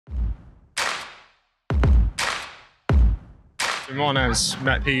My name's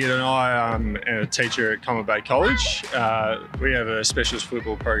Matt Piggott and I am a teacher at Comet College. We have a specialist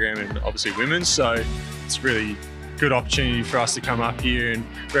football program in obviously women's, so it's a really good opportunity for us to come up here and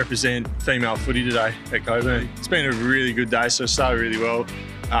represent female footy today at Cockburn. It's been a really good day, so it started really well.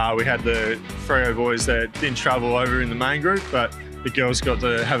 We had the Freo boys that didn't travel over in the main group, but the girls got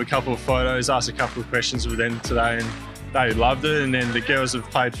to have a couple of photos, ask a couple of questions with them today, and they loved it. And then the girls have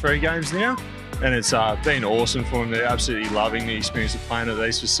played 3 games now, and it's been awesome for them. They're absolutely loving the experience of playing at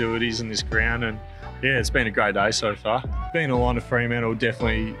these facilities and this ground, and yeah, it's been a great day so far. Being along to Fremantle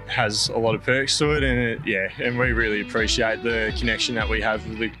definitely has a lot of perks to it, and we really appreciate the connection that we have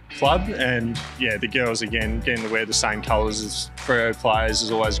with the club. And yeah, the girls again getting to wear the same colours as Freo players is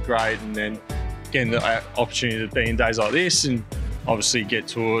always great, and then getting the opportunity to be in days like this and obviously get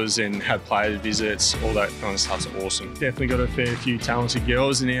tours and have player visits, all that kind of stuff's awesome. Definitely got a fair few talented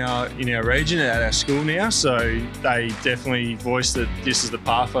girls in our region at our school now, so they definitely voiced that this is the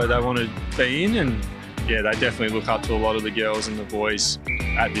pathway they want to be in, and yeah, they definitely look up to a lot of the girls and the boys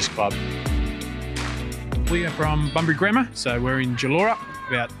at this club. We are from Bunbury Grammar, so we're in Jalora,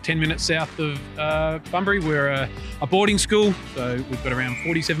 about 10 minutes south of Bunbury. We're a boarding school, so we've got around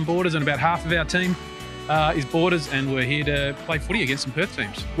 47 boarders, and about half of our team is boarders, and we're here to play footy against some Perth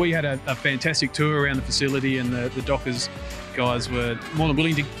teams. We had a fantastic tour around the facility, and the Dockers guys were more than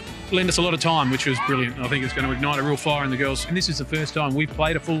willing to lend us a lot of time, which was brilliant. I think it's going to ignite a real fire in the girls. And this is the first time we've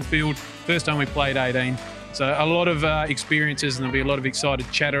played a full field, first time we've played 18. So a lot of experiences, and there'll be a lot of excited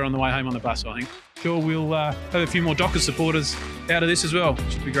chatter on the way home on the bus, I think. Sure, we'll have a few more Dockers supporters out of this as well.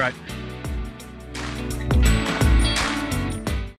 Should be great.